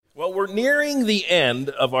we're nearing the end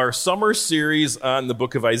of our summer series on the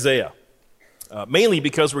book of Isaiah, mainly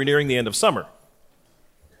because we're nearing the end of summer,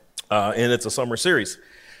 and it's a summer series.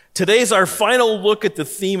 Today's our final look at the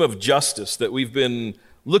theme of justice that we've been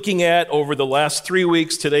looking at over the last 3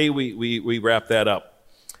 weeks. Today we wrap that up.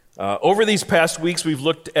 Over these past weeks, we've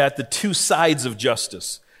looked at the two sides of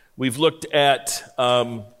justice. We've looked at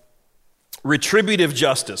retributive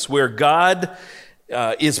justice, where God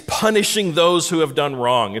is punishing those who have done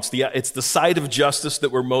wrong. It's the side of justice that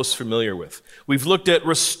we're most familiar with. We've looked at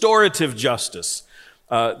restorative justice.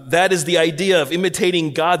 That is the idea of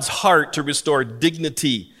imitating God's heart to restore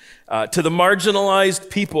dignity to the marginalized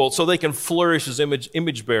people so they can flourish as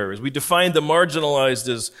image bearers. We defined the marginalized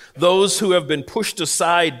as those who have been pushed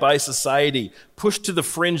aside by society, pushed to the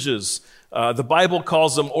fringes. The Bible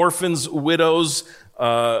calls them orphans, widows,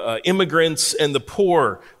 immigrants, and the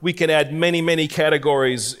poor. We can add many, many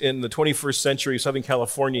categories in the 21st century, Southern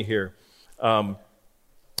California here. And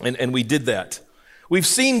we did that. We've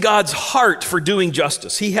seen God's heart for doing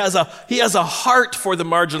justice. He has a heart for the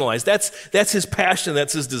marginalized. That's his passion,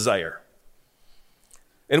 that's his desire.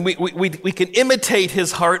 And we can imitate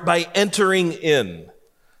his heart by entering in.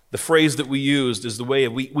 The phrase that we used is the way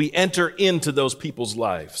we enter into those people's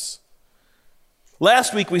lives.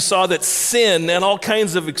 Last week we saw that sin and all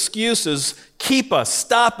kinds of excuses keep us,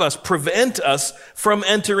 stop us, prevent us from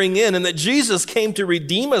entering in, and that Jesus came to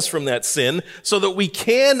redeem us from that sin so that we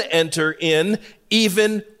can enter in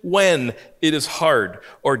even when it is hard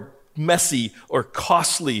or messy or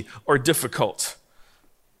costly or difficult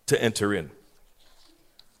to enter in.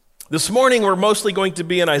 This morning we're mostly going to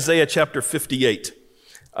be in Isaiah chapter 58.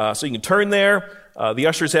 So you can turn there. The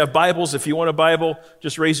ushers have Bibles. If you want a Bible,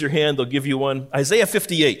 just raise your hand. They'll give you one. Isaiah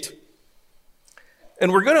 58.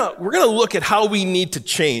 And we're gonna look at how we need to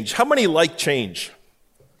change. How many like change?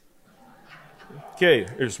 Okay,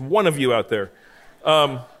 there's one of you out there.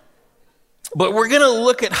 But we're going to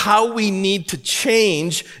look at how we need to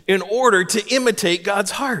change in order to imitate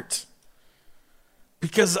God's heart.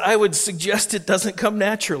 Because I would suggest it doesn't come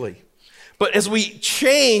naturally. But as we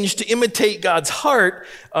change to imitate God's heart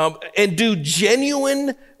and do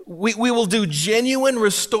we will do genuine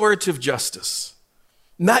restorative justice.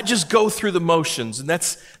 Not just go through the motions. And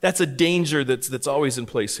that's a danger that's always in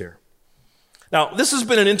place here. Now, this has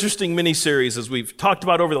been an interesting mini-series as we've talked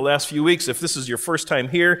about over the last few weeks. If this is your first time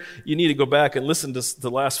here, you need to go back and listen to the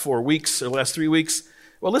last 4 weeks or last 3 weeks.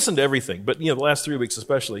 Well, listen to everything, but the last 3 weeks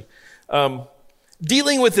especially.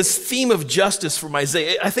 Dealing with this theme of justice from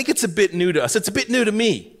Isaiah, I think it's a bit new to us. It's a bit new to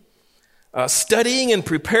me. Studying and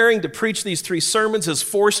preparing to preach these 3 sermons has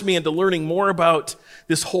forced me into learning more about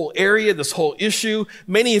this whole area, this whole issue.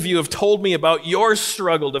 Many of you have told me about your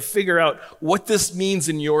struggle to figure out what this means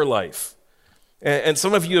in your life. And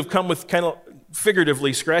some of you have come with kind of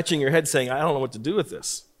figuratively scratching your head saying, I don't know what to do with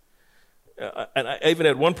this. And I even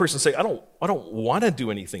had one person say, I don't want to do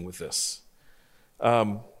anything with this.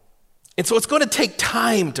 And so it's going to take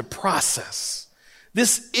time to process.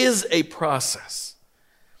 This is a process.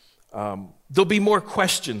 There'll be more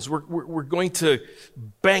questions. We're going to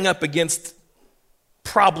bang up against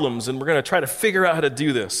problems, and we're going to try to figure out how to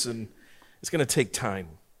do this, and it's going to take time.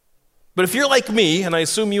 But if you're like me, and I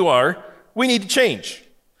assume you are, we need to change.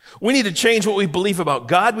 We need to change what we believe about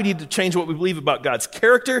God. We need to change what we believe about God's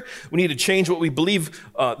character. We need to change what we believe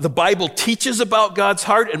the Bible teaches about God's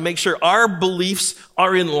heart and make sure our beliefs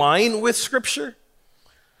are in line with Scripture.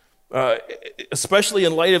 Especially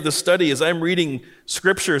in light of the study, as I'm reading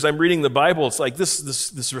Scriptures, I'm reading the Bible, it's like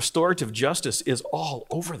this restorative justice is all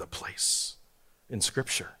over the place in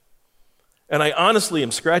Scripture. And I honestly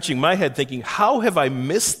am scratching my head thinking, how have I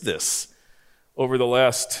missed this over the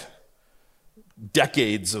last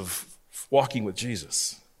decades of walking with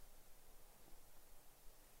Jesus?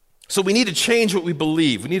 So we need to change what we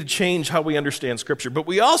believe. We need to change how we understand Scripture. But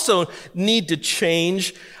we also need to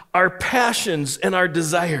change our passions and our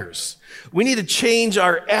desires. We need to change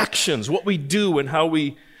our actions, what we do and how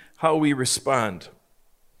we respond.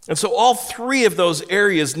 And so all 3 of those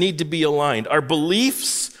areas need to be aligned. Our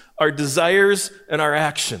beliefs, our desires, and our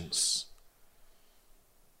actions.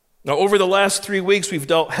 Now, over the last 3 weeks, we've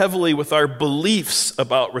dealt heavily with our beliefs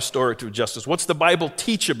about restorative justice. What's the Bible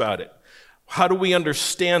teach about it? How do we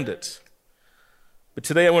understand it? But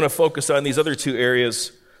today I want to focus on these other 2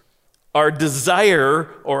 areas. Our desire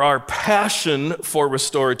or our passion for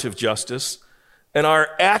restorative justice and our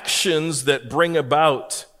actions that bring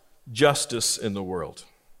about justice in the world.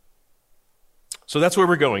 So that's where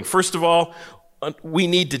we're going. First of all, we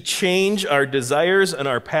need to change our desires and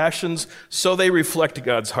our passions so they reflect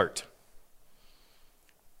God's heart.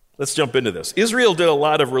 Let's jump into this. Israel did a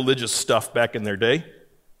lot of religious stuff back in their day.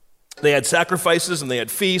 They had sacrifices, and they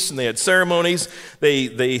had feasts, and they had ceremonies.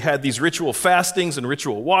 They had these ritual fastings and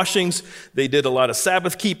ritual washings. They did a lot of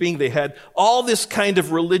Sabbath keeping. They had all this kind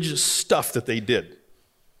of religious stuff that they did.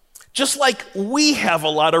 Just like we have a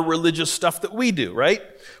lot of religious stuff that we do, right?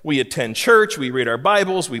 We attend church, we read our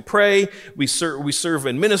Bibles, we pray, we serve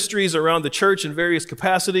in ministries around the church in various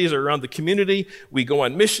capacities or around the community. We go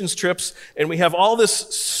on missions trips, and we have all this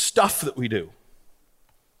stuff that we do.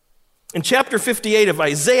 In chapter 58 of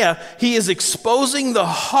Isaiah, he is exposing the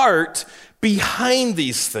heart behind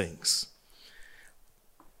these things.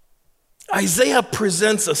 Isaiah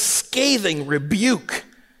presents a scathing rebuke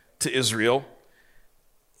to Israel.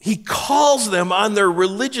 He calls them on their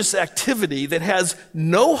religious activity that has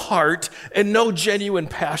no heart and no genuine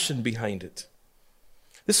passion behind it.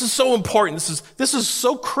 This is so important. This is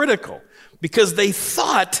so critical because they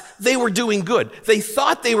thought they were doing good. They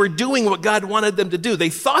thought they were doing what God wanted them to do. They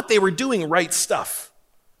thought they were doing right stuff.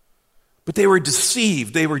 But they were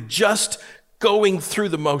deceived. They were just going through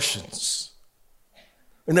the motions.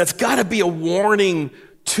 And that's got to be a warning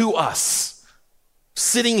to us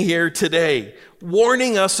sitting here today,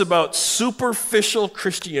 warning us about superficial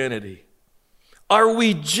Christianity. Are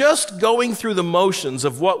we just going through the motions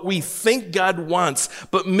of what we think God wants,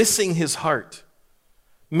 but missing his heart?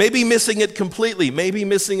 Maybe missing it completely, maybe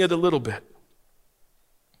missing it a little bit.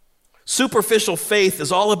 Superficial faith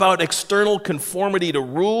is all about external conformity to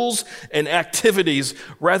rules and activities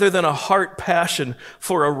rather than a heart passion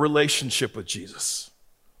for a relationship with Jesus.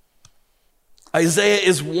 Isaiah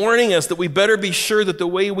is warning us that we better be sure that the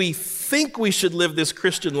way we think we should live this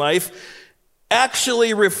Christian life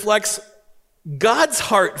actually reflects God's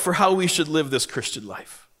heart for how we should live this Christian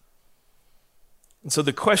life. And so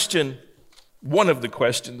one of the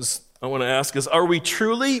questions I want to ask is, are we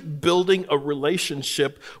truly building a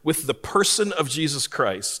relationship with the person of Jesus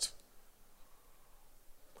Christ?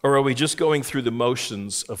 Or are we just going through the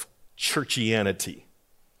motions of churchianity,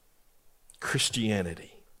 Christianity?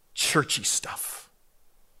 Churchy stuff.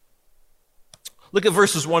 Look at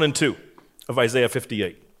verses 1 and 2 of Isaiah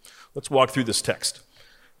 58. Let's walk through this text.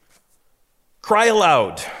 Cry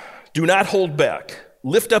aloud, do not hold back.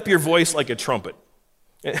 Lift up your voice like a trumpet.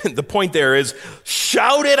 And the point there is,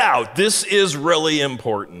 shout it out. This is really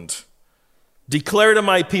important. Declare to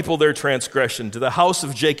my people their transgression, to the house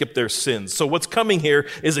of Jacob their sins. So what's coming here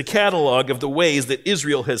is a catalog of the ways that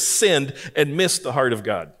Israel has sinned and missed the heart of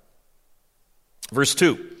God. Verse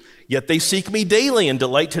 2. Yet they seek me daily and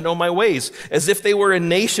delight to know my ways, as if they were a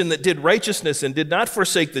nation that did righteousness and did not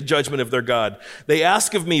forsake the judgment of their God. They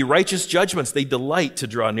ask of me righteous judgments. They delight to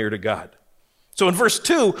draw near to God. So in verse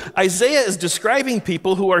 2, Isaiah is describing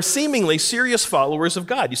people who are seemingly serious followers of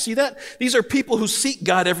God. You see that? These are people who seek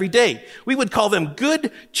God every day. We would call them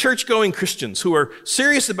good church-going Christians who are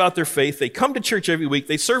serious about their faith. They come to church every week.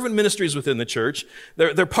 They serve in ministries within the church.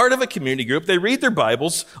 They're part of a community group. They read their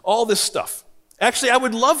Bibles, all this stuff. Actually, I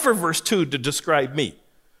would love for verse 2 to describe me.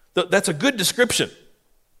 That's a good description.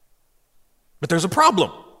 But there's a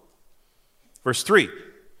problem. Verse 3,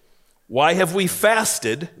 why have we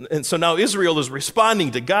fasted? And so now Israel is responding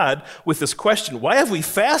to God with this question. Why have we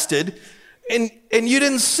fasted and you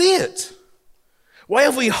didn't see it? Why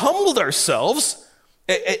have we humbled ourselves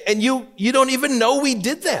and you don't even know we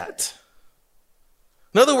did that?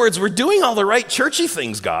 In other words, we're doing all the right churchy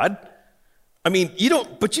things, God. I mean, you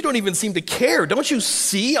don't even seem to care. Don't you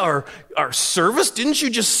see our service? Didn't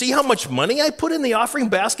you just see how much money I put in the offering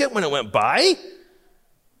basket when it went by?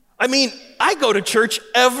 I mean, I go to church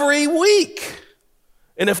every week.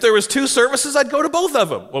 And if there was 2 services, I'd go to both of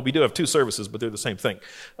them. Well, we do have 2 services, but they're the same thing.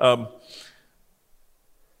 I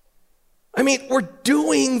mean, we're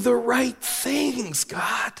doing the right things,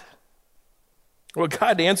 God. Well,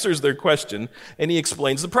 God answers their question, and he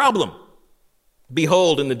explains the problem.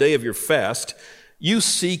 Behold, in the day of your fast, you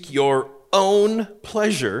seek your own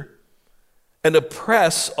pleasure and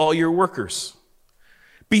oppress all your workers.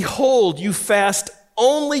 Behold, you fast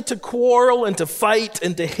only to quarrel and to fight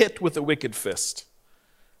and to hit with a wicked fist.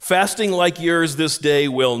 Fasting like yours this day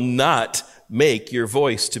will not make your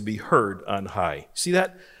voice to be heard on high. See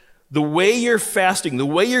that? The way you're fasting, the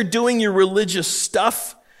way you're doing your religious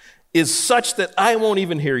stuff is such that I won't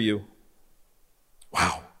even hear you.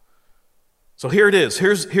 Wow. So here it is.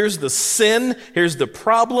 Here's the sin. Here's the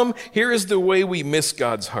problem. Here is the way we miss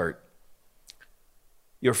God's heart.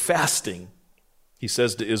 Your fasting, he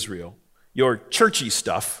says to Israel, your churchy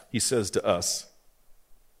stuff, he says to us,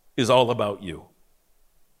 is all about you.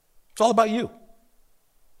 It's all about you.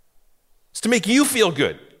 It's to make you feel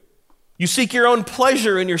good. You seek your own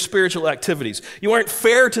pleasure in your spiritual activities. You aren't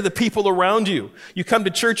fair to the people around you. You come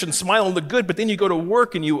to church and smile and look good, but then you go to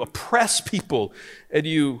work and you oppress people and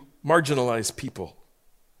you marginalized people.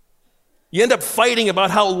 You end up fighting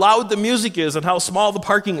about how loud the music is and how small the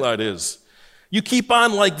parking lot is. You keep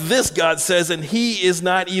on like this, God says, and he is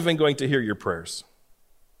not even going to hear your prayers.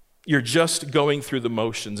 You're just going through the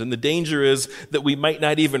motions. And the danger is that we might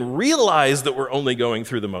not even realize that we're only going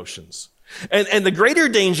through the motions. And the greater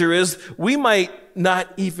danger is we might not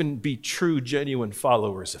even be true, genuine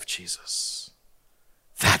followers of Jesus.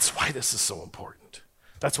 That's why this is so important.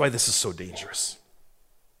 That's why this is so dangerous.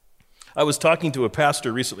 I was talking to a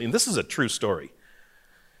pastor recently, and this is a true story.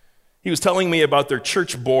 He was telling me about their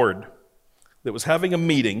church board that was having a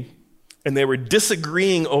meeting, and they were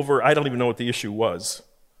disagreeing over, I don't even know what the issue was,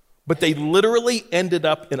 but they literally ended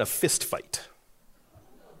up in a fist fight.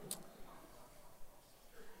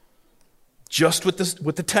 Just what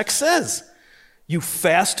the text says. You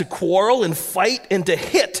fast to quarrel and fight and to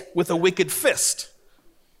hit with a wicked fist.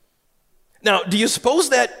 Now, do you suppose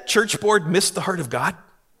that church board missed the heart of God?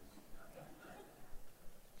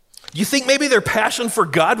 Do you think maybe their passion for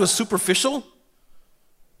God was superficial?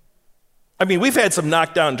 I mean, we've had some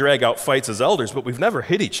knockdown, drag-out fights as elders, but we've never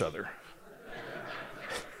hit each other.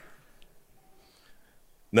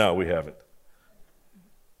 No, we haven't.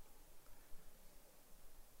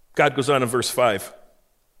 God goes on in verse 5,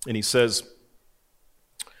 and he says,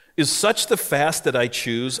 "Is such the fast that I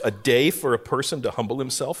choose a day for a person to humble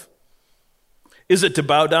himself? Is it to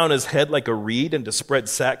bow down his head like a reed and to spread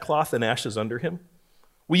sackcloth and ashes under him?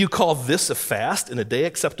 Will you call this a fast and a day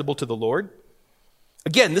acceptable to the Lord?"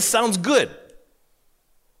 Again, this sounds good.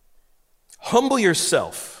 Humble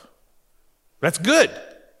yourself. That's good.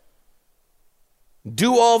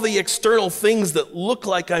 Do all the external things that look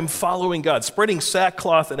like I'm following God. Spreading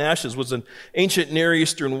sackcloth and ashes was an ancient Near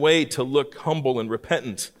Eastern way to look humble and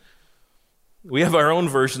repentant. We have our own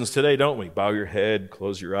versions today, don't we? Bow your head,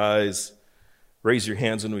 close your eyes, raise your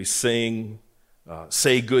hands when we sing,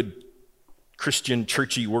 say good Christian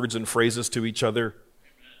churchy words and phrases to each other.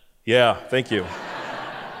 Yeah, thank you.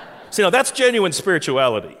 See, now that's genuine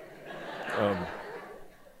spirituality.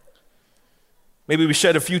 Maybe we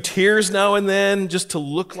shed a few tears now and then just to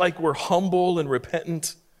look like we're humble and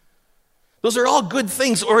repentant. Those are all good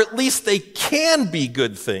things, or at least they can be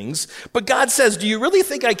good things. But God says, do you really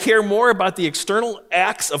think I care more about the external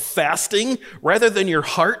acts of fasting rather than your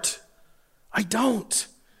heart? I don't.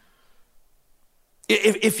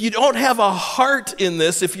 If you don't have a heart in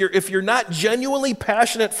this, if you're not genuinely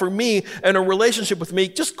passionate for me and a relationship with me,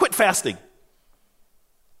 just quit fasting.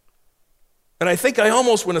 And I think I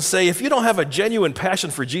almost want to say, if you don't have a genuine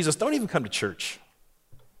passion for Jesus, don't even come to church.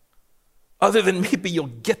 Other than maybe you'll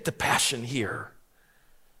get the passion here.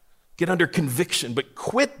 Get under conviction, but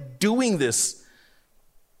quit doing this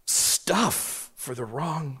stuff for the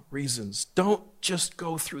wrong reasons. Don't just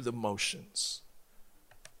go through the motions.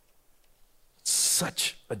 It's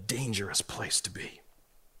such a dangerous place to be.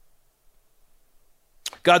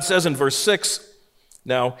 God says in verse 6,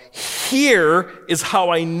 now, here is how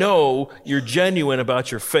I know you're genuine about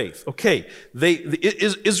your faith. Okay,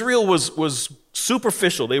 Israel was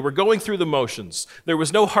superficial. They were going through the motions. There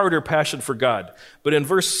was no heart or passion for God. But in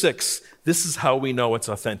verse 6, this is how we know it's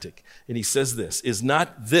authentic. And he says this, "Is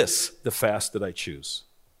not this the fast that I choose?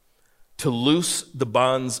 To loose the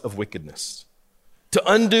bonds of wickedness, to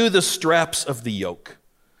undo the straps of the yoke,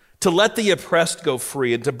 to let the oppressed go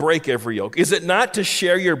free and to break every yoke? Is it not to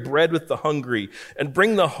share your bread with the hungry and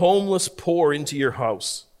bring the homeless poor into your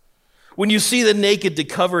house? When you see the naked, to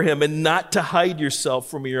cover him and not to hide yourself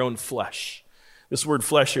from your own flesh." This word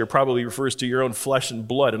flesh here probably refers to your own flesh and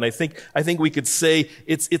blood. And I think we could say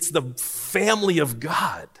it's the family of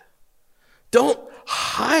God. Don't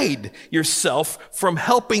hide yourself from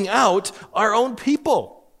helping out our own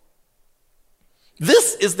people.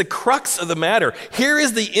 This is the crux of the matter. Here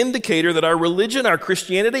is the indicator that our religion, our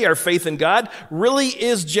Christianity, our faith in God really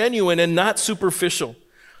is genuine and not superficial.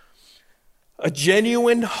 A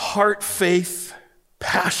genuine heart, faith,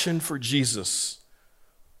 passion for Jesus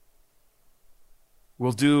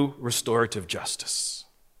will do restorative justice.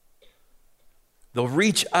 They'll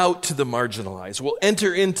reach out to the marginalized, will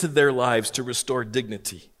enter into their lives to restore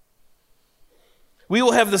dignity. We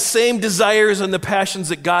will have the same desires and the passions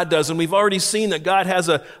that God does, and we've already seen that God has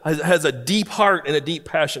a deep heart and a deep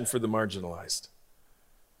passion for the marginalized.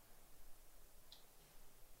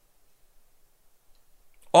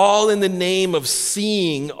 All in the name of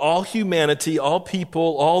seeing all humanity, all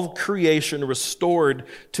people, all creation restored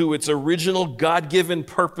to its original God-given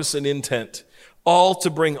purpose and intent, all to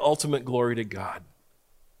bring ultimate glory to God.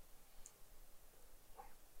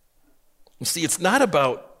 You see, it's not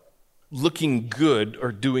about looking good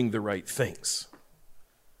or doing the right things.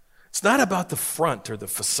 It's not about the front or the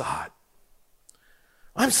facade.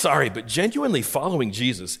 I'm sorry, but genuinely following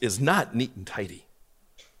Jesus is not neat and tidy.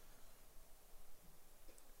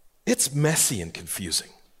 It's messy and confusing.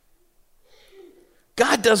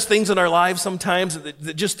 God does things in our lives sometimes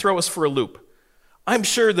that just throw us for a loop. I'm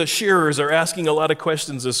sure the shearers are asking a lot of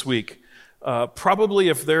questions this week. Probably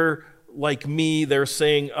if they're like me, they're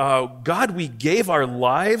saying, God, we gave our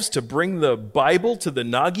lives to bring the Bible to the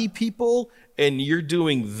Nagi people, and you're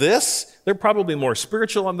doing this? They're probably more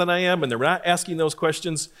spiritual than I am, and they're not asking those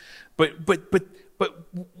questions. But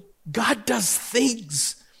God does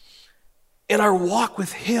things in our walk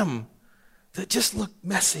with Him that just look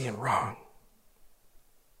messy and wrong.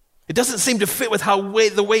 It doesn't seem to fit with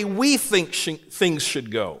the way we think things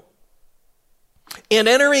should go. And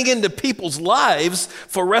entering into people's lives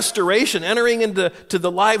for restoration, entering into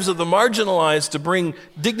the lives of the marginalized to bring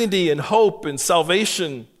dignity and hope and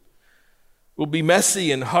salvation will be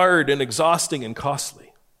messy and hard and exhausting and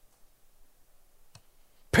costly.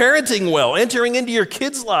 Parenting well, entering into your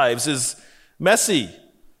kids' lives is messy.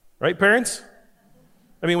 Right, parents?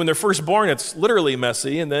 I mean, when they're first born, it's literally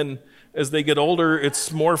messy, and then as they get older,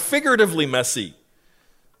 it's more figuratively messy.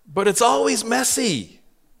 But it's always messy.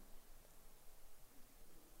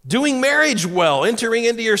 Doing marriage well, entering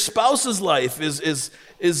into your spouse's life is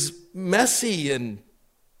messy and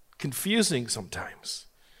confusing sometimes.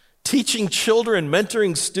 Teaching children,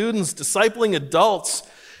 mentoring students, discipling adults,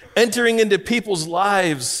 entering into people's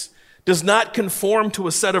lives does not conform to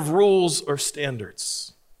a set of rules or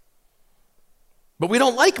standards. But we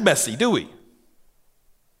don't like messy, do we?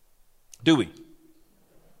 Do we?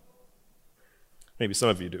 Maybe some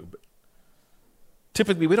of you do, but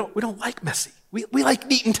typically we don't like messy. We like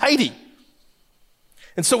neat and tidy.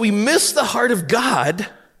 And so we miss the heart of God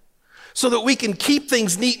so that we can keep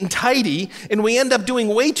things neat and tidy, and we end up doing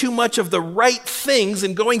way too much of the right things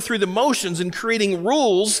and going through the motions and creating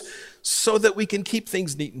rules so that we can keep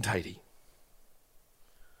things neat and tidy.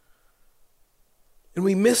 And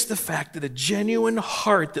we miss the fact that a genuine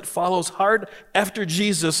heart that follows hard after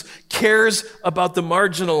Jesus cares about the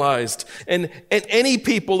marginalized and any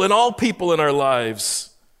people and all people in our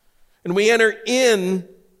lives. And we enter in,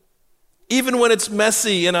 even when it's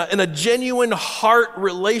messy, in a genuine heart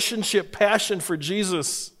relationship passion for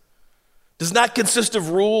Jesus does not consist of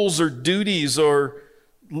rules or duties or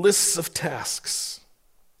lists of tasks.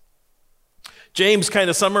 James kind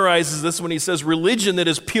of summarizes this when he says, religion that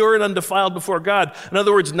is pure and undefiled before God. In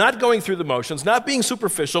other words, not going through the motions, not being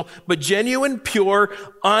superficial, but genuine, pure,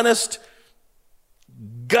 honest,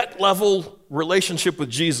 gut-level relationship with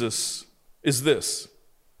Jesus is this: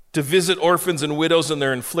 to visit orphans and widows in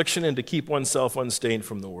their affliction and to keep oneself unstained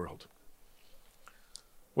from the world.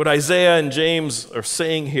 What Isaiah and James are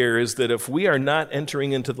saying here is that if we are not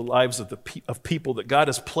entering into the lives of people that God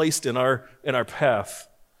has placed in our path,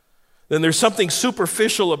 then there's something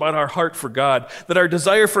superficial about our heart for God, that our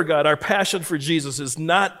desire for God, our passion for Jesus is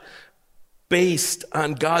not based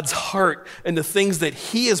on God's heart and the things that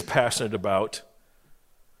He is passionate about,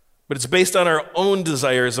 but it's based on our own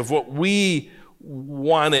desires of what we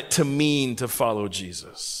want it to mean to follow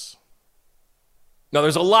Jesus. Now,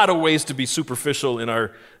 there's a lot of ways to be superficial in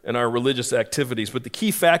our religious activities, but the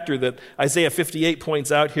key factor that Isaiah 58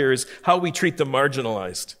 points out here is how we treat the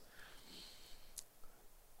marginalized.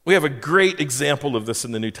 We have a great example of this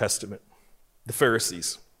in the New Testament, the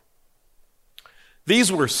Pharisees.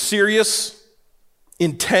 These were serious,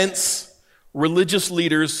 intense, religious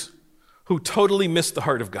leaders who totally missed the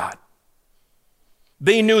heart of God.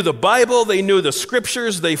 They knew the Bible, they knew the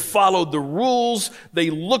scriptures, they followed the rules, they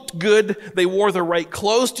looked good, they wore the right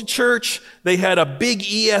clothes to church, they had a big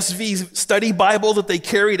ESV study Bible that they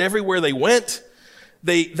carried everywhere they went.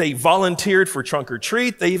 They volunteered for trunk or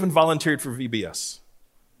treat, they even volunteered for VBS.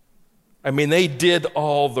 I mean, they did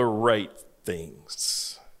all the right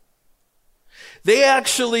things.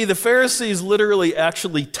 The Pharisees literally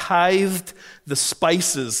tithed the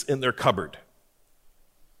spices in their cupboard.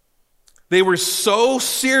 They were so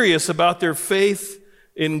serious about their faith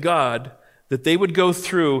in God that they would go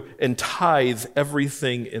through and tithe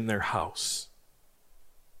everything in their house.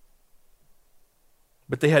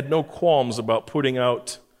 But they had no qualms about putting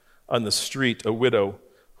out on the street a widow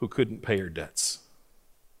who couldn't pay her debts.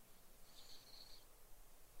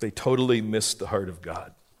 They totally missed the heart of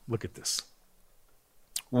God. Look at this.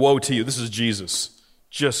 Woe to you. This is Jesus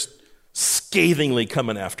just scathingly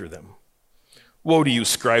coming after them. Woe to you,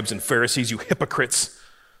 scribes and Pharisees, you hypocrites,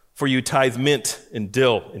 for you tithe mint and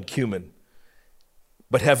dill and cumin,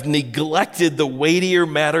 but have neglected the weightier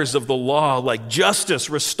matters of the law, like justice,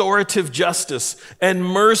 restorative justice, and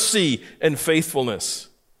mercy and faithfulness.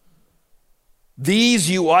 These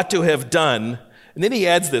you ought to have done, And then he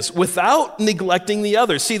adds this, without neglecting the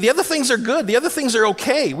others. See, the other things are good. The other things are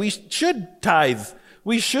okay. We should tithe.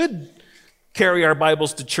 We should carry our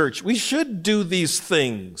Bibles to church. We should do these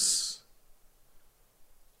things.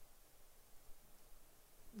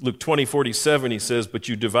 Luke 20:47, he says, but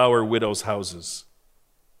you devour widows' houses.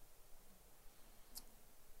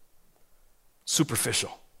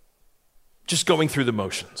 Superficial. Just going through the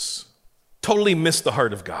motions. Totally miss the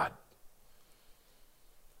heart of God.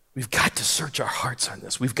 We've got to search our hearts on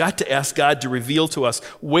this. We've got to ask God to reveal to us,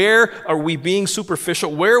 where are we being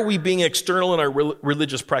superficial? Where are we being external in our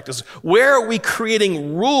religious practice? Where are we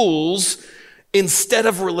creating rules instead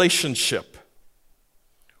of relationship?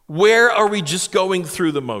 Where are we just going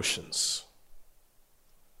through the motions?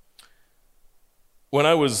 When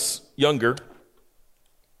I was younger,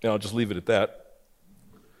 and I'll just leave it at that,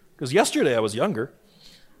 because yesterday I was younger,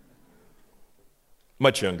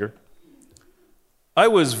 much younger. I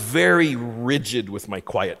was very rigid with my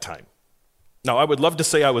quiet time. Now, I would love to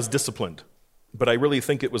say I was disciplined, but I really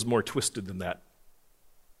think it was more twisted than that.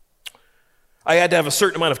 I had to have a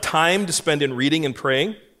certain amount of time to spend in reading and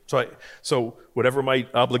praying. So whatever my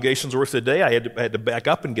obligations were for the day, I had to back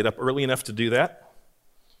up and get up early enough to do that.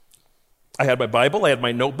 I had my Bible, I had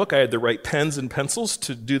my notebook, I had the right pens and pencils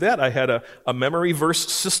to do that. I had a memory verse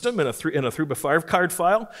system in a 3x5 card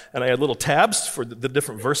file, and I had little tabs for the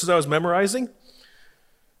different verses I was memorizing.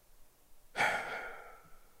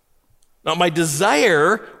 Now, my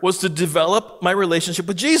desire was to develop my relationship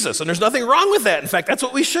with Jesus, and there's nothing wrong with that. In fact, that's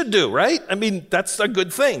what we should do, right? I mean, that's a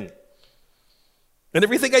good thing. And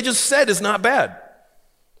everything I just said is not bad.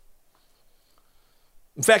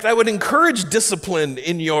 In fact, I would encourage discipline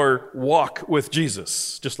in your walk with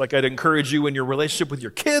Jesus, just like I'd encourage you in your relationship with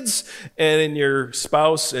your kids and in your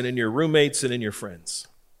spouse and in your roommates and in your friends.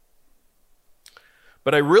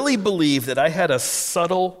 But I really believe that I had a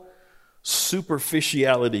subtle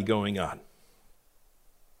superficiality going on.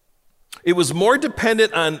 It was more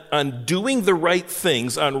dependent on doing the right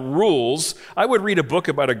things, on rules. I would read a book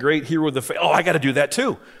about a great hero of the faith. Oh, I got to do that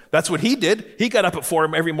too. That's what he did. He got up at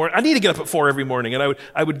 4 every morning. I need to get up at 4 every morning. And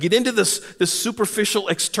I would get into this superficial,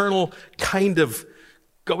 external kind of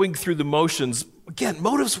going through the motions. Again,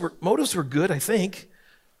 motives were good, I think.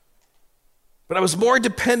 But I was more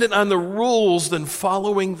dependent on the rules than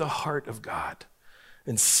following the heart of God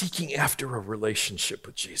and seeking after a relationship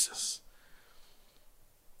with Jesus.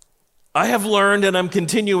 I have learned, and I'm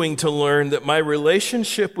continuing to learn, that my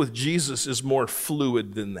relationship with Jesus is more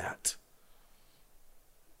fluid than that.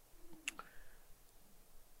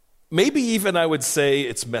 Maybe even I would say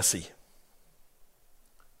it's messy.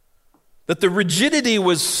 That the rigidity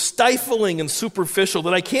was stifling and superficial,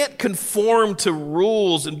 that I can't conform to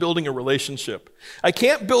rules in building a relationship. I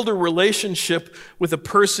can't build a relationship with a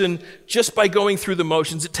person just by going through the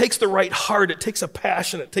motions. It takes the right heart, it takes a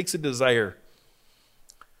passion, it takes a desire.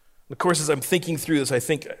 Of course, as I'm thinking through this,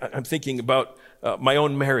 I'm thinking about my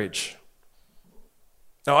own marriage.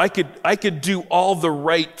 Now, I could do all the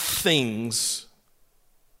right things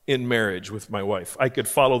in marriage with my wife. I could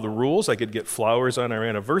follow the rules. I could get flowers on our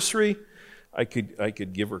anniversary. I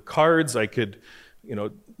could give her cards. I could,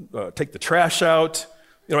 take the trash out.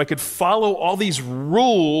 I could follow all these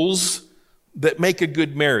rules that make a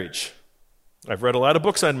good marriage. I've read a lot of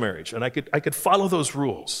books on marriage, and I could follow those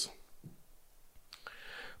rules.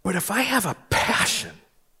 But if I have a passion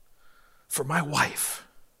for my wife,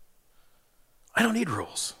 I don't need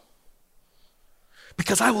rules.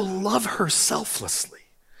 Because I will love her selflessly,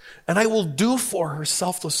 and I will do for her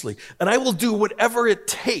selflessly, and I will do whatever it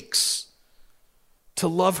takes to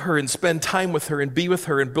love her and spend time with her and be with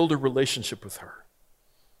her and build a relationship with her.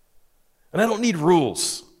 And I don't need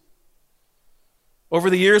rules. Over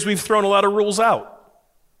the years, we've thrown a lot of rules out.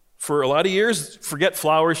 For a lot of years, forget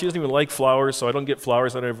flowers. She doesn't even like flowers, so I don't get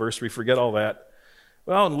flowers on anniversary. Forget all that.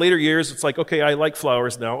 Well, in later years, it's like, okay, I like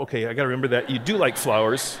flowers now. Okay, I got to remember that you do like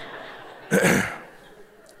flowers. It's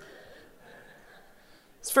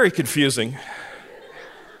very confusing.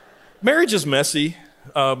 Marriage is messy.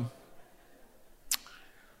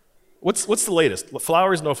 What's the latest?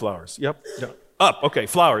 Flowers, no flowers? Yep. No. Up, okay,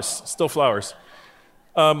 flowers, still flowers.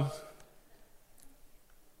 But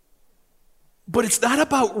it's not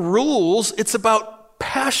about rules, it's about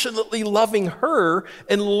passionately loving her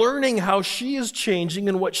and learning how she is changing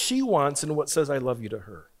and what she wants and what says I love you to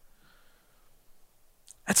her.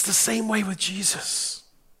 That's the same way with Jesus.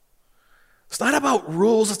 It's not about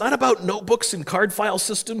rules, it's not about notebooks and card file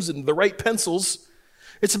systems and the right pencils.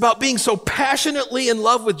 It's about being so passionately in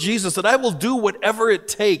love with Jesus that I will do whatever it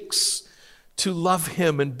takes to love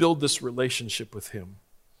him and build this relationship with him.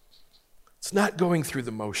 It's not going through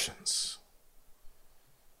the motions.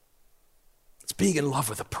 It's being in love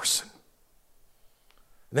with a person.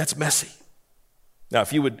 And that's messy. Now,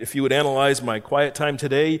 if you would analyze my quiet time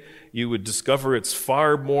today, you would discover it's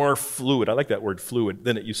far more fluid. I like that word, fluid,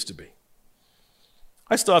 than it used to be.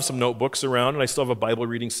 I still have some notebooks around, and I still have a Bible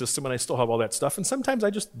reading system, and I still have all that stuff, and sometimes I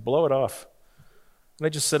just blow it off. And I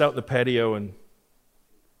just sit out in the patio and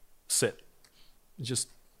sit.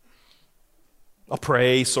 I'll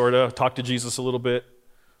pray, sort of, talk to Jesus a little bit,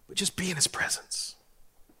 but just be in his presence.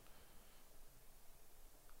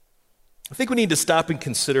 I think we need to stop and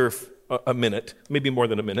consider a minute, maybe more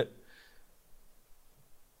than a minute.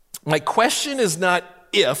 My question is not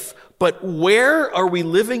if, but where are we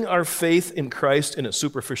living our faith in Christ in a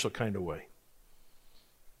superficial kind of way?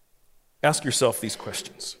 Ask yourself these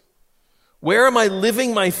questions. Where am I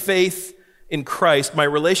living my faith in Christ, my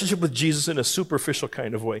relationship with Jesus in a superficial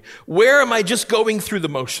kind of way? Where am I just going through the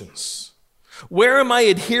motions? Where am I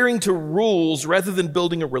adhering to rules rather than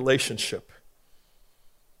building a relationship?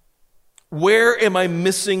 Where am I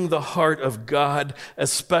missing the heart of God,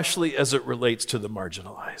 especially as it relates to the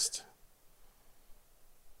marginalized?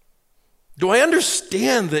 Do I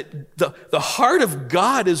understand that the heart of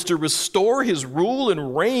God is to restore his rule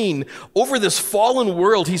and reign over this fallen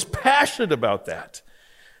world? He's passionate about that.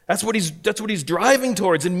 That's what he's driving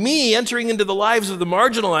towards. And me entering into the lives of the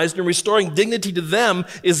marginalized and restoring dignity to them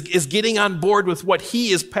is getting on board with what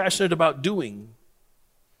he is passionate about doing.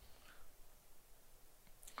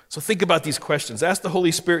 So think about these questions. Ask the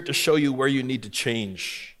Holy Spirit to show you where you need to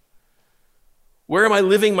change. Where am I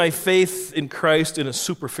living my faith in Christ in a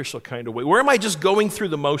superficial kind of way? Where am I just going through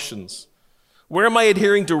the motions? Where am I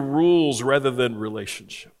adhering to rules rather than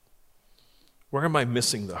relationship? Where am I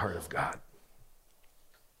missing the heart of God?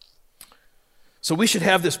 So we should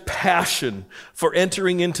have this passion for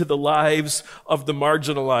entering into the lives of the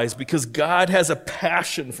marginalized because God has a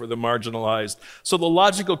passion for the marginalized. So the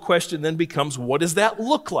logical question then becomes, what does that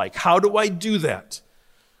look like? How do I do that?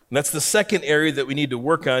 And that's the second area that we need to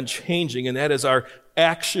work on changing, and that is our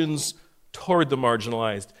actions toward the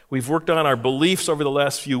marginalized. We've worked on our beliefs over the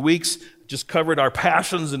last few weeks, just covered our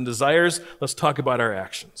passions and desires. Let's talk about our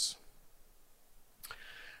actions.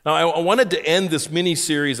 Now, I wanted to end this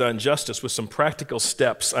mini-series on justice with some practical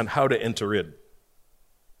steps on how to enter in,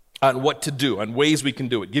 on what to do, on ways we can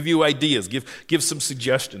do it, give you ideas, give some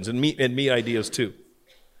suggestions, and me ideas too.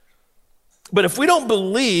 But if we don't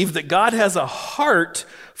believe that God has a heart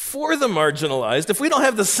for the marginalized, if we don't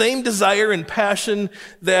have the same desire and passion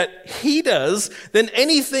that he does, then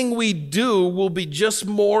anything we do will be just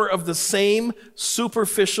more of the same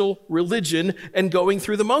superficial religion and going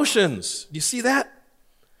through the motions. Do you see that?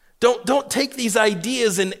 Don't take these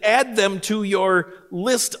ideas and add them to your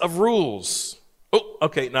list of rules. Oh,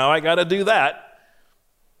 okay, now I got to do that.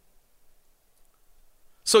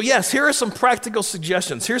 So yes, here are some practical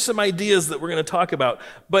suggestions. Here's some ideas that we're going to talk about.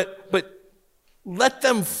 But let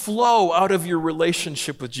them flow out of your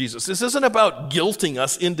relationship with Jesus. This isn't about guilting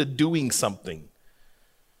us into doing something.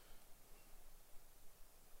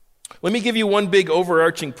 Let me give you one big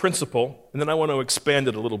overarching principle, and then I want to expand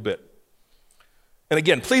it a little bit. And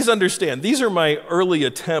again, please understand, these are my early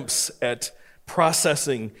attempts at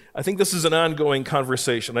processing. I think this is an ongoing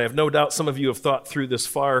conversation. I have no doubt some of you have thought through this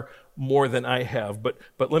far more than I have, but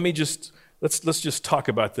let's just talk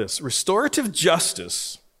about this. Restorative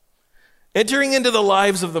justice, entering into the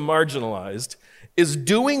lives of the marginalized, is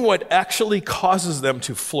doing what actually causes them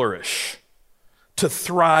to flourish, to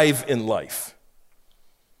thrive in life.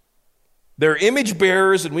 They're image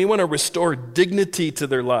bearers, and we want to restore dignity to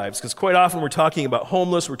their lives, because quite often we're talking about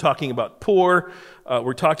homeless, we're talking about poor,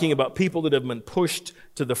 we're talking about people that have been pushed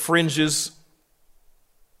to the fringes.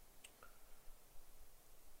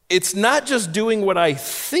 It's not just doing what I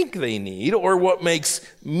think they need or what makes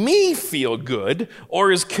me feel good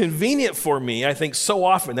or is convenient for me. I think so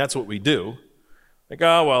often that's what we do. Like,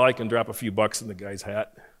 oh, well, I can drop a few bucks in the guy's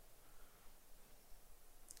hat.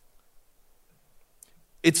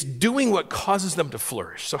 It's doing what causes them to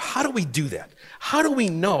flourish. So how do we do that? How do we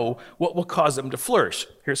know what will cause them to flourish?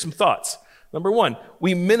 Here's some thoughts. Number one,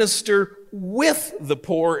 we minister with the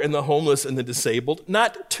poor and the homeless and the disabled,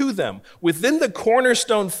 not to them. Within the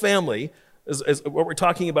Cornerstone family, as what we're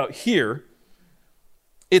talking about here,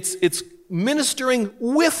 it's ministering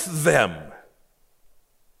with them.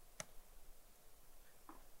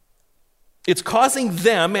 It's causing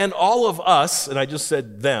them and all of us, and I just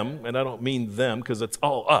said them, and I don't mean them because it's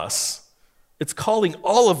all us. It's calling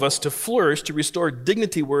all of us to flourish, to restore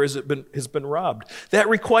dignity where it has been robbed. That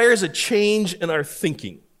requires a change in our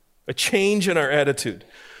thinking, a change in our attitude.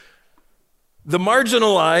 The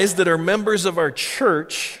marginalized that are members of our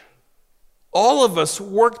church, all of us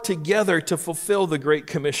work together to fulfill the Great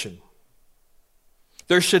Commission.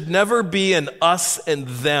 There should never be an us and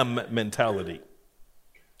them mentality.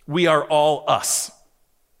 We are all us.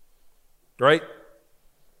 Right?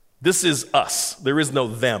 This is us. There is no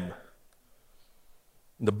them.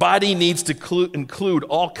 The body needs to include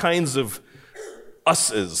all kinds of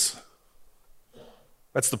us's.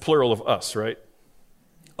 That's the plural of us, right?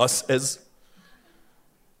 Us as.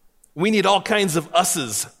 We need all kinds of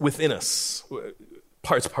us's within us.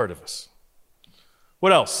 It's part of us.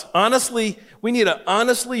 What else? Honestly, we need to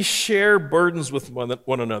honestly share burdens with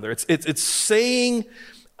one another. It's saying,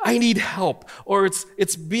 I need help. Or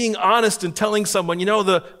it's being honest and telling someone, you know,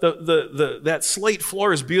 that slate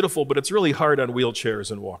floor is beautiful, but it's really hard on wheelchairs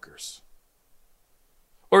and walkers.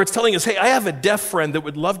 Or it's telling us, hey, I have a deaf friend that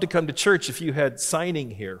would love to come to church if you had signing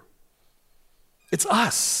here. It's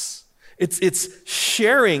us. It's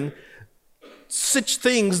sharing such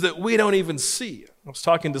things that we don't even see. I was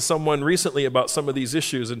talking to someone recently about some of these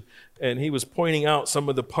issues, and he was pointing out some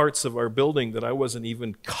of the parts of our building that I wasn't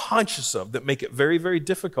even conscious of that make it very, very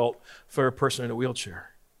difficult for a person in a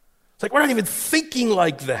wheelchair. It's like we're not even thinking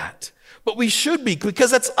like that, but we should be,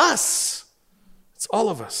 because that's us. It's all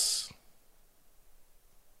of us.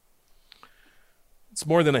 It's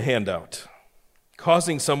more than a handout.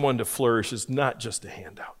 Causing someone to flourish is not just a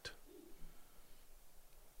handout.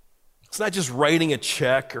 It's not just writing a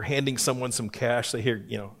check or handing someone some cash. Say, here,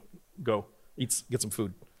 go, get some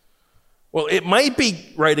food. Well, it might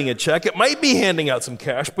be writing a check. It might be handing out some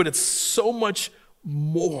cash, but it's so much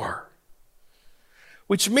more.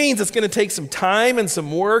 Which means it's going to take some time and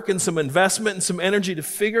some work and some investment and some energy to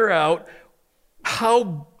figure out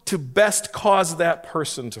how to best cause that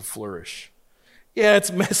person to flourish. Yeah,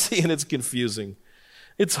 it's messy and it's confusing.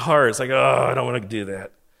 It's hard. It's like, oh, I don't want to do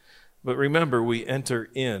that. But remember, we enter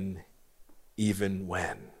in even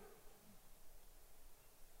when.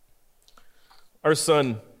 Our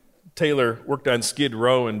son, Taylor, worked on Skid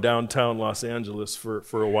Row in downtown Los Angeles for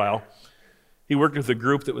a while. He worked with a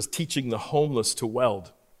group that was teaching the homeless to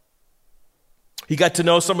weld. He got to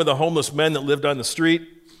know some of the homeless men that lived on the street,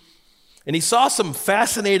 and he saw some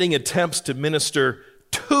fascinating attempts to minister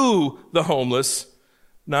to the homeless,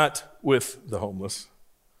 not with the homeless.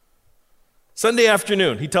 Sunday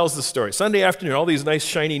afternoon, he tells the story. Sunday afternoon, all these nice,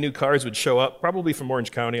 shiny new cars would show up, probably from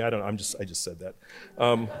Orange County. I don't know. I just said that.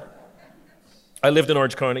 I lived in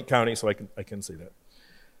Orange County, so I can say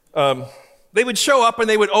that. They would show up and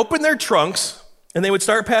they would open their trunks and they would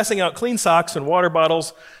start passing out clean socks and water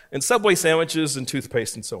bottles and Subway sandwiches and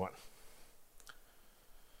toothpaste and so on.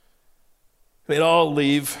 They'd all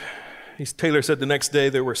leave. Taylor said the next day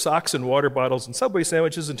there were socks and water bottles and Subway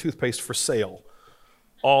sandwiches and toothpaste for sale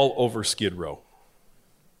all over Skid Row.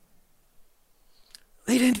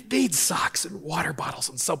 They didn't need socks and water bottles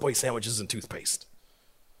and Subway sandwiches and toothpaste.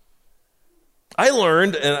 I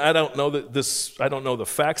learned, and I don't know the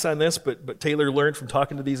facts on this, but Taylor learned from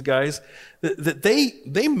talking to these guys that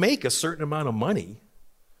they make a certain amount of money,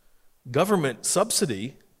 government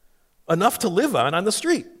subsidy, enough to live on the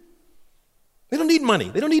street. They don't need money.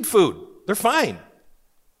 They don't need food. They're fine.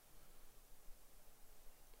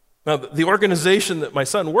 Now, the organization that my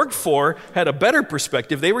son worked for had a better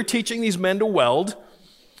perspective. They were teaching these men to weld,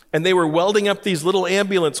 and they were welding up these little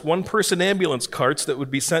one-person ambulance carts that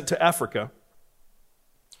would be sent to Africa.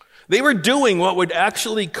 They were doing what would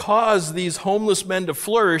actually cause these homeless men to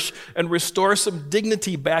flourish and restore some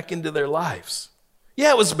dignity back into their lives.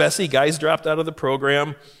 Yeah, it was messy. Guys dropped out of the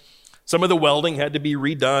program. Some of the welding had to be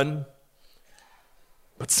redone.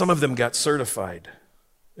 But some of them got certified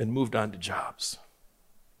and moved on to jobs.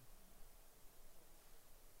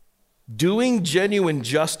 Doing genuine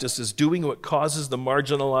justice is doing what causes the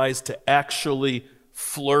marginalized to actually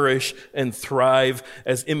flourish and thrive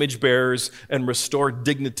as image bearers and restore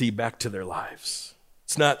dignity back to their lives.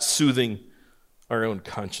 It's not soothing our own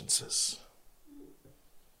consciences.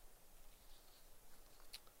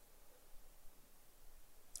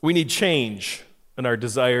 We need change in our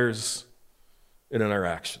desires and in our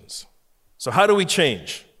actions. So how do we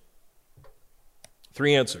change?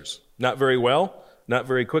 3 answers. Not very well, not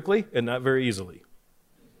very quickly, and not very easily.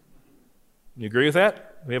 You agree with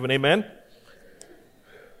that? We have an amen?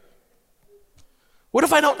 What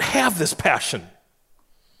if I don't have this passion?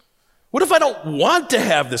 What if I don't want to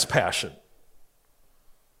have this passion?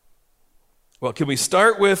 Well, can we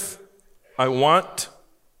start with, I want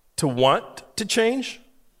to change?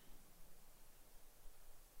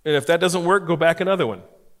 And if that doesn't work, go back another one.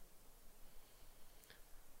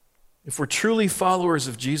 If we're truly followers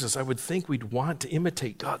of Jesus, I would think we'd want to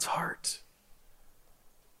imitate God's heart.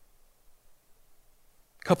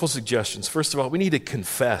 A couple suggestions. First of all, we need to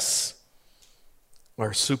confess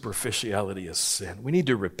our superficiality as sin. We need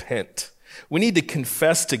to repent. We need to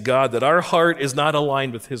confess to God that our heart is not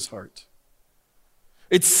aligned with his heart.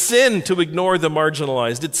 It's sin to ignore the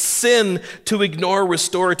marginalized. It's sin to ignore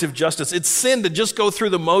restorative justice. It's sin to just go through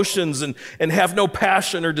the motions and have no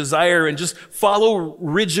passion or desire and just follow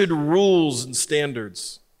rigid rules and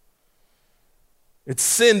standards. It's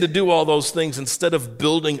sin to do all those things instead of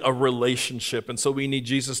building a relationship. And so we need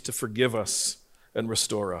Jesus to forgive us and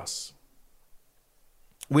restore us.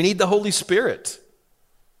 We need the Holy Spirit.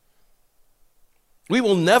 We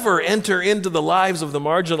will never enter into the lives of the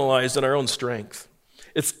marginalized in our own strength.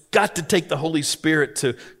 It's got to take the Holy Spirit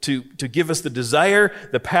to give us the desire,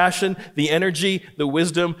 the passion, the energy, the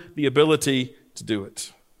wisdom, the ability to do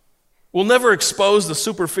it. We'll never expose the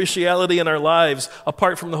superficiality in our lives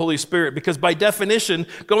apart from the Holy Spirit, because by definition,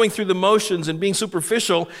 going through the motions and being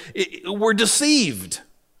superficial, we're deceived.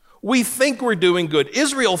 We think we're doing good.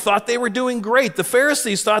 Israel thought they were doing great. The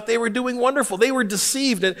Pharisees thought they were doing wonderful. They were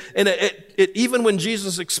deceived, and even when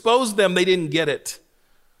Jesus exposed them, they didn't get it.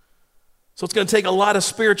 So it's going to take a lot of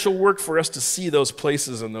spiritual work for us to see those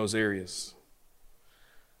places and those areas.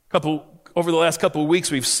 Over the last couple of weeks,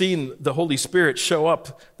 we've seen the Holy Spirit show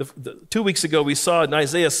up. 2 weeks ago, we saw in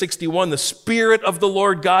Isaiah 61, the Spirit of the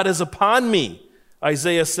Lord God is upon me,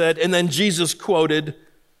 Isaiah said. And then Jesus quoted,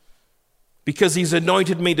 because he's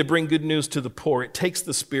anointed me to bring good news to the poor. It takes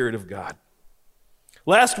the Spirit of God.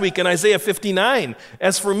 Last week in Isaiah 59,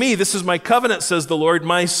 as for me, this is my covenant, says the Lord,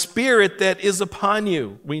 my Spirit that is upon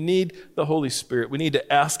you. We need the Holy Spirit. We need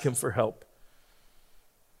to ask him for help.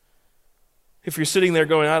 If you're sitting there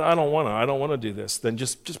going, I don't want to do this, then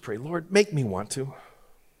just pray, Lord, make me want to.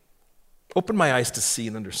 Open my eyes to see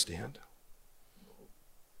and understand.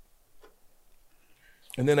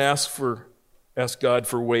 And then ask God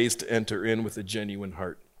for ways to enter in with a genuine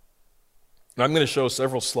heart. Now, I'm going to show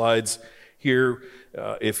several slides here.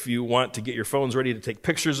 If you want to get your phones ready to take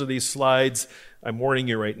pictures of these slides, I'm warning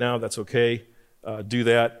you right now, that's okay. Do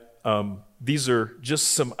that. These are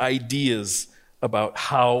just some ideas about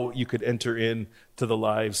how you could enter into the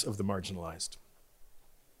lives of the marginalized.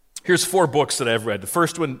 Here's 4 books that I've read. The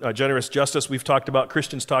first one, Generous Justice, we've talked about,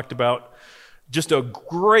 Christians talked about. Just a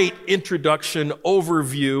great introduction,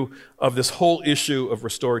 overview of this whole issue of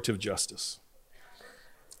restorative justice.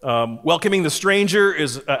 Welcoming the Stranger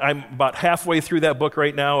I'm about halfway through that book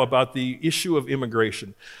right now, about the issue of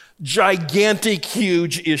immigration. Gigantic,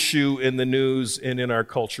 huge issue in the news and in our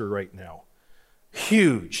culture right now.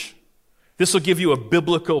 Huge. This will give you a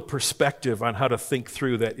biblical perspective on how to think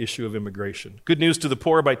through that issue of immigration. Good News to the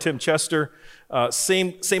Poor by Tim Chester.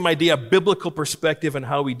 Same idea, biblical perspective on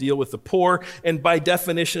how we deal with the poor, and by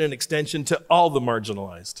definition and extension to all the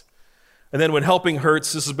marginalized. And then When Helping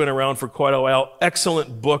Hurts, this has been around for quite a while.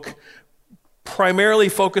 Excellent book, primarily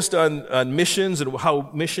focused on missions and how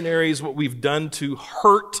missionaries, what we've done to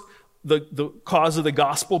hurt the cause of the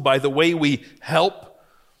gospel by the way we help.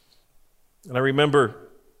 And I remember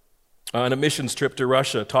on a missions trip to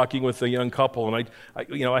Russia, talking with a young couple, and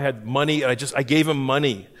I had money, and I gave them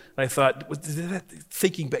money. And I thought,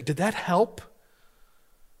 thinking back, did that help?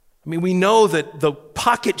 I mean, we know that the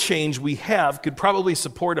pocket change we have could probably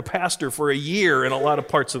support a pastor for a year in a lot of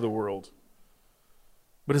parts of the world.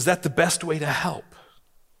 But is that the best way to help?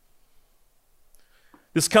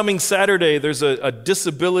 This coming Saturday, there's a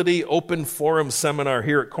disability open forum seminar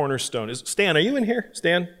here at Cornerstone. Stan, are you in here?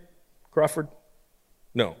 Stan Crawford?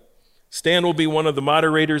 No. Stan will be one of the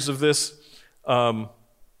moderators of this.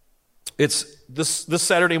 It's this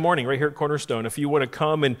Saturday morning right here at Cornerstone. If you want to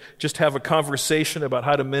come and just have a conversation about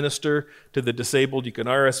how to minister to the disabled, you can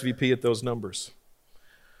RSVP at those numbers.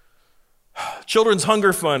 Children's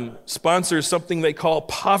Hunger Fund sponsors something they call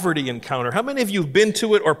Poverty Encounter. How many of you have been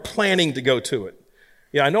to it or planning to go to it?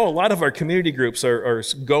 Yeah, I know a lot of our community groups are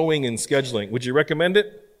going and scheduling. Would you recommend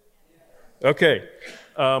it? Okay.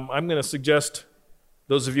 I'm going to suggest,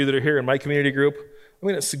 those of you that are here in my community group, I'm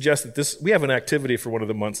going to suggest that we have an activity for one of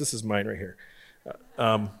the months. This is mine right here.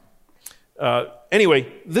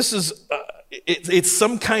 Anyway, this is, it's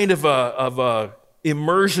some kind of a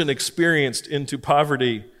immersion experienced into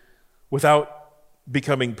poverty without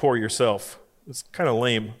becoming poor yourself. It's kind of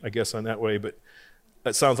lame, I guess, on that way, but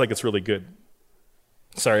that sounds like it's really good.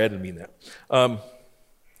 Sorry, I didn't mean that.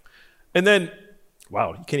 And then,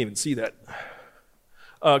 wow, you can't even see that.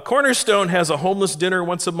 Cornerstone has a homeless dinner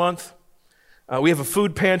once a month. We have a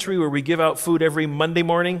food pantry where we give out food every Monday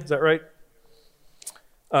morning. Is that right?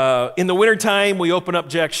 In the wintertime, we open up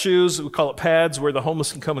Jack's Shoes. We call it pads, where the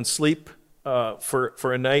homeless can come and sleep for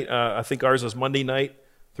a night. I think ours is Monday night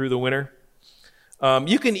through the winter.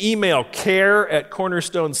 You can email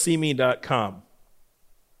care@cornerstonecme.com.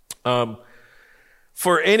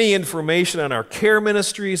 for any information on our care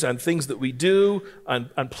ministries, on things that we do, on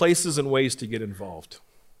places and ways to get involved.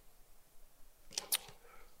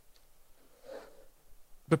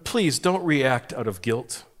 But please don't react out of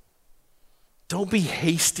guilt. Don't be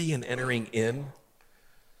hasty in entering in.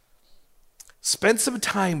 Spend some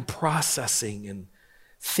time processing and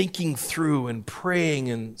thinking through and praying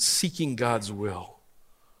and seeking God's will.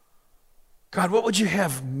 God, what would you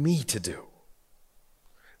have me to do?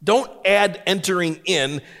 Don't add entering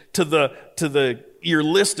in to your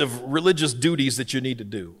list of religious duties that you need to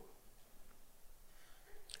do.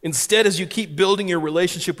 Instead, as you keep building your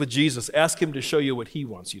relationship with Jesus, ask him to show you what he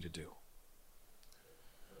wants you to do.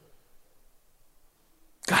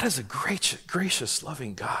 God is a gracious,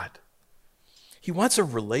 loving God. He wants a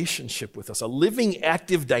relationship with us, a living,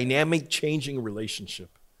 active, dynamic, changing relationship.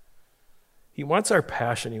 He wants our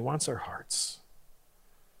passion. He wants our hearts.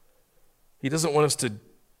 He doesn't want us to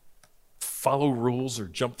follow rules or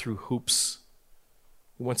jump through hoops.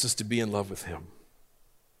 He wants us to be in love with him.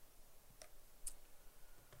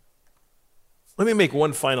 Let me make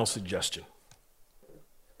one final suggestion.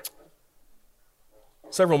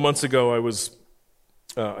 Several months ago, I was,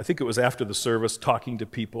 I think it was after the service, talking to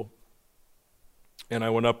people. And I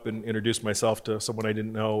went up and introduced myself to someone I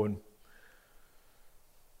didn't know. And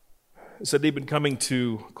I said they'd been coming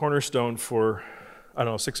to Cornerstone for,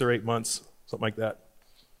 6 or 8 months, something like that.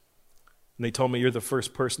 And they told me, you're the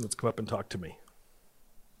first person that's come up and talked to me.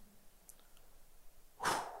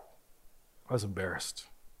 Whew. I was embarrassed.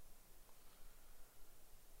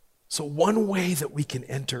 So one way that we can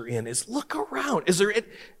enter in is look around.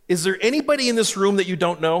 Is there anybody in this room that you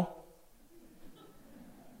don't know?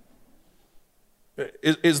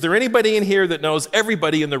 Is there anybody in here that knows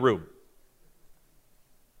everybody in the room?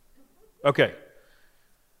 Okay.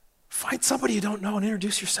 Find somebody you don't know and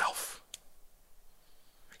introduce yourself.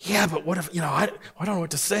 Yeah, but what if, I don't know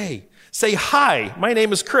what to say. Say, hi, my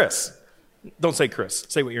name is Chris. Don't say Chris.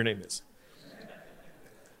 Say what your name is.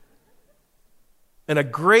 And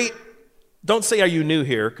don't say, are you new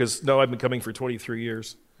here? Because, no, I've been coming for 23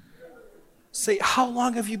 years. Say, how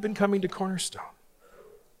long have you been coming to Cornerstone?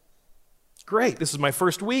 Great, this is my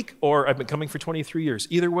first week, or I've been coming for 23 years.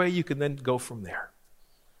 Either way, you can then go from there.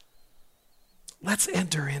 Let's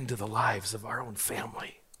enter into the lives of our own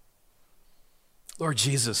family. Lord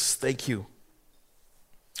Jesus, thank you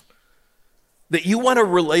that you want a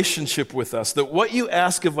relationship with us, that what you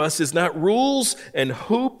ask of us is not rules and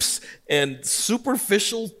hoops and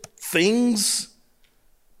superficial things.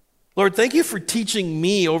 Lord, thank you for teaching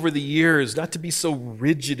me over the years not to be so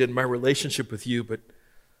rigid in my relationship with you, but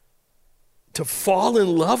to fall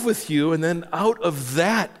in love with you, and then out of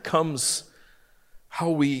that comes how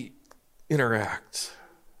we interact.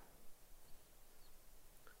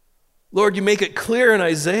 Lord, you make it clear in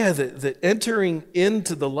Isaiah that entering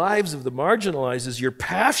into the lives of the marginalized is your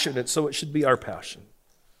passion, and so it should be our passion.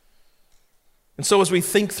 And so as we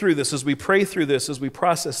think through this, as we pray through this, as we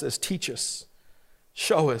process this, teach us,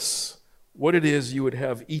 show us what it is you would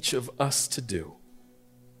have each of us to do.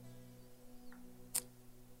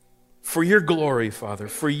 For your glory, Father,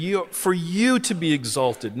 for you to be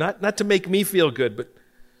exalted, not to make me feel good, but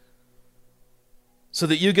so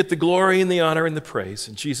that you get the glory and the honor and the praise.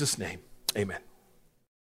 In Jesus' name, amen.